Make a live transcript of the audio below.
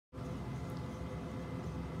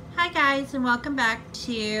Hi guys, and welcome back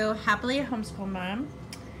to Happily a Homeschool Mom.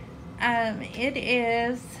 It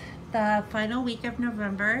is the final week of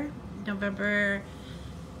November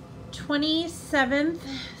 27th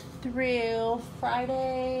through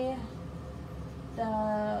Friday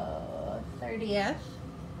the 30th.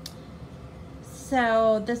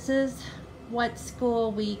 So this is what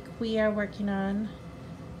school week we are working on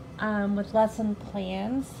with lesson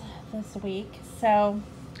plans this week. So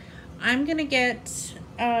I'm gonna get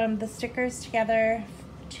the stickers together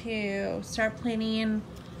to start planning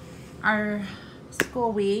our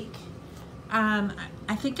school week.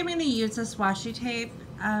 I think I'm gonna use this washi tape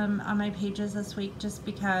on my pages this week just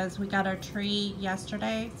because we got our tree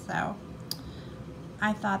yesterday, so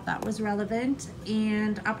I thought that was relevant.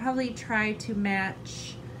 And I'll probably try to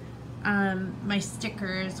match my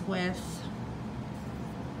stickers with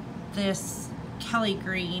this Kelly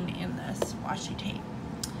green in this washi tape.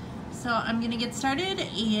 So I'm gonna get started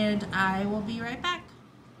and I will be right back.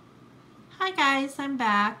 Hi guys, I'm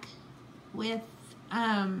back with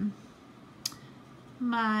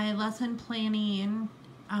my lesson planning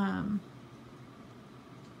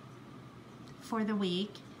for the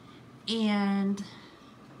week, and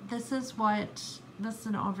this is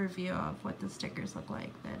an overview of what the stickers look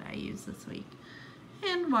like that I use this week,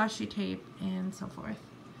 and washi tape and so forth.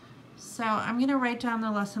 So I'm gonna write down the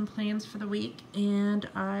lesson plans for the week and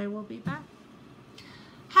I will be back.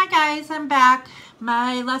 Hi guys, I'm back.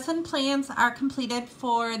 My lesson plans are completed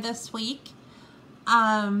for this week.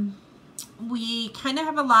 We kind of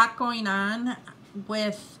have a lot going on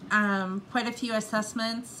with quite a few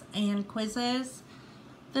assessments and quizzes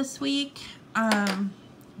this week,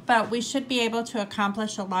 but we should be able to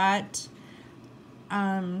accomplish a lot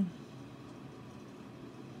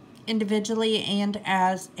individually and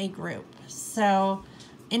as a group. So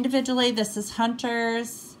individually, this is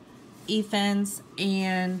Hunter's, Ethan's,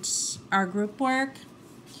 and our group work.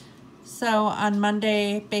 So on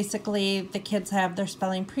Monday, basically the kids have their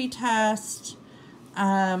spelling pretest.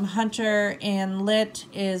 Hunter in Lit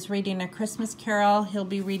is reading A Christmas Carol. He'll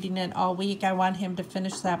be reading it all week. I want him to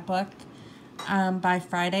finish that book by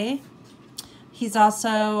Friday. He's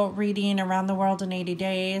also reading Around the World in 80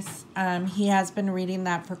 Days. He has been reading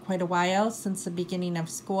that for quite a while, since the beginning of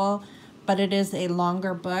school, but it is a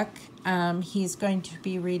longer book. He's going to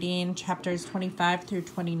be reading chapters 25 through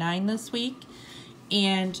 29 this week,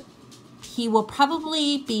 and he will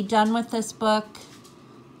probably be done with this book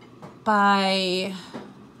by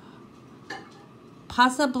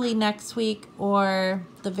possibly next week or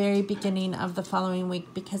the very beginning of the following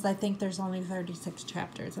week, because I think there's only 36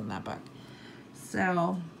 chapters in that book.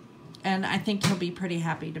 So, and I think he'll be pretty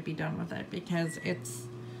happy to be done with it because it's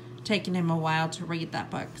taken him a while to read that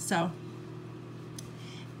book. So,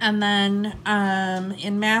 and then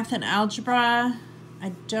in math and algebra, I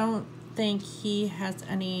don't think he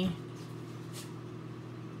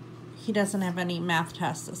doesn't have any math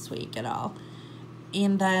tests this week at all.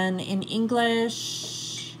 And then in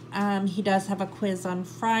English, he does have a quiz on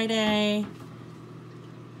Friday.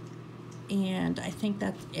 And I think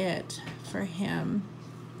that's it for him.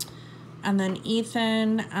 And then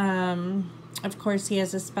Ethan, of course, he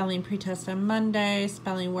has a spelling pretest on Monday,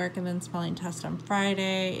 spelling work, and then spelling test on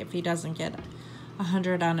Friday if he doesn't get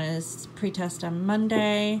 100 on his pretest on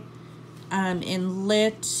Monday. In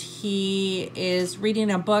Lit, he is reading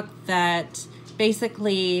a book that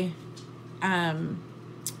basically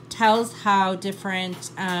tells how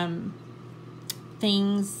different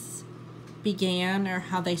things began or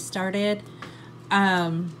how they started.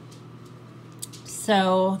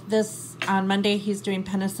 So this, on Monday, he's doing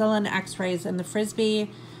penicillin, x-rays, and the Frisbee.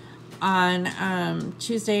 On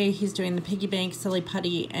Tuesday, he's doing the piggy bank, silly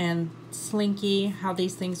putty, and slinky, how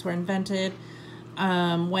these things were invented.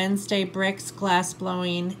 Wednesday, bricks, glass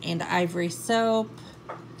blowing, and ivory soap.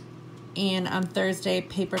 And on Thursday,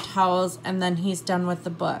 paper towels, and then he's done with the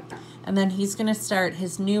book. And then he's going to start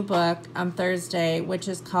his new book on Thursday, which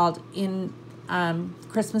is called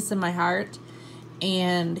Christmas in My Heart.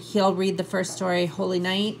 And he'll read the first story, Holy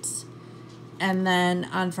Night. And then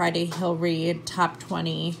on Friday, he'll read Top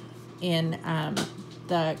 20 in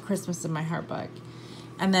the Christmas in My Heart book.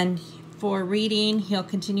 And then for reading, he'll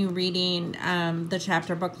continue reading the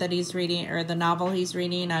chapter book that he's reading, or the novel he's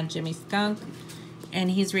reading on Jimmy Skunk.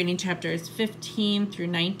 And he's reading chapters 15 through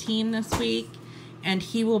 19 this week. And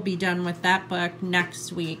he will be done with that book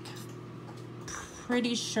next week.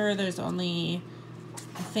 Pretty sure there's only,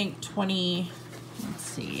 I think, 20, let's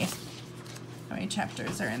see, how many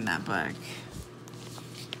chapters are in that book.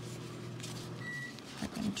 If I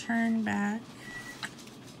can turn back.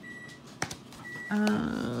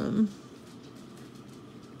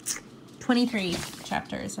 23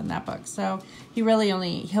 chapters in that book. So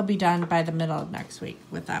he'll be done by the middle of next week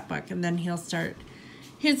with that book, and then he'll start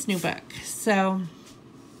his new book. So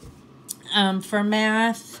for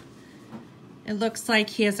math, it looks like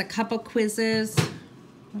he has a couple quizzes.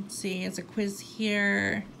 Let's see, he has a quiz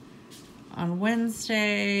here on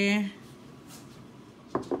Wednesday.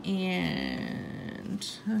 And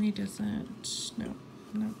he doesn't, no.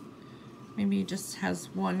 Maybe he just has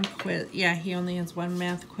one quiz. Yeah, he only has one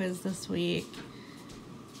math quiz this week.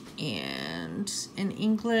 And in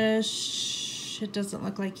English, it doesn't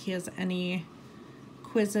look like he has any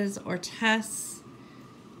quizzes or tests.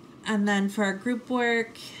 And then for our group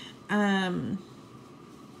work, they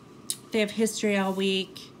have history all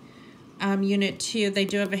week. Unit 2, they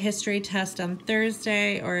do have a history test on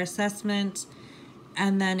Thursday or assessment.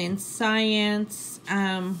 And then in science,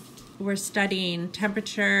 we're studying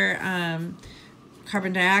temperature,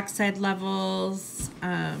 carbon dioxide levels,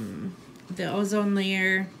 the ozone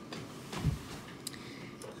layer,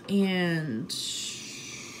 and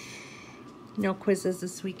no quizzes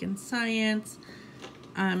this week in science.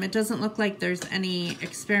 It doesn't look like there's any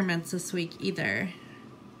experiments this week either.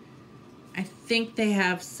 I think they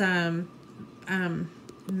have some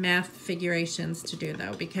math figurations to do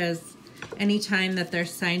though, because anytime that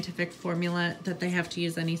there's scientific formula, that they have to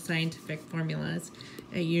use any scientific formulas,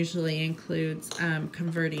 it usually includes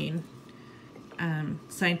converting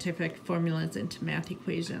scientific formulas into math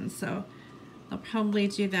equations. So they'll probably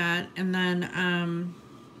do that. And then,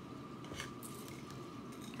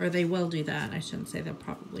 or they will do that. I shouldn't say they'll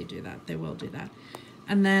probably do that. They will do that.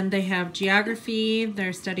 And then they have geography.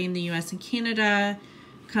 They're studying the U.S. and Canada.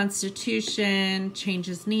 Constitution,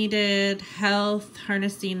 changes needed, health,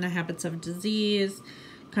 harnessing the habits of disease,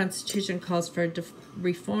 Constitution calls for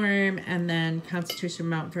reform, and then Constitution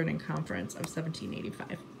Mount Vernon Conference of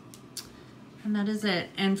 1785. And that is it.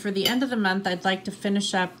 And for the end of the month, I'd like to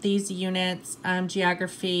finish up these units,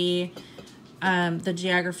 geography, the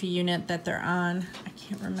geography unit that they're on. I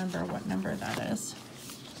can't remember what number that is.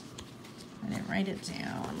 I didn't write it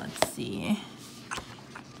down. Let's see.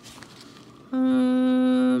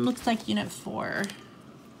 Looks like unit 4.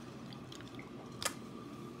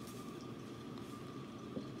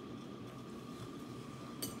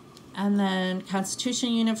 And then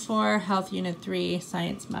Constitution unit 4, Health unit 3,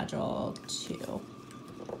 Science module 2.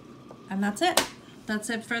 And that's it. That's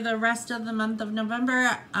it for the rest of the month of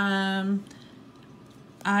November.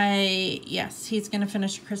 Yes, he's going to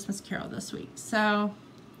finish A Christmas Carol this week. So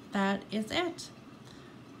that is it.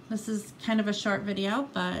 This is kind of a short video,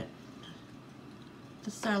 but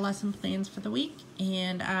this is our lesson plans for the week,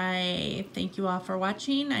 and I thank you all for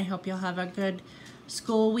watching. I hope you'll have a good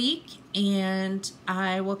school week, and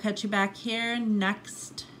I will catch you back here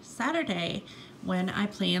next Saturday when I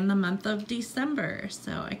plan the month of December.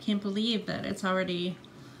 So I can't believe that it's already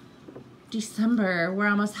December. We're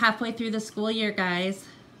almost halfway through the school year, guys.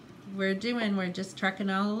 We're just trucking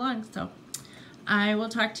all along. So I will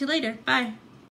talk to you later. Bye.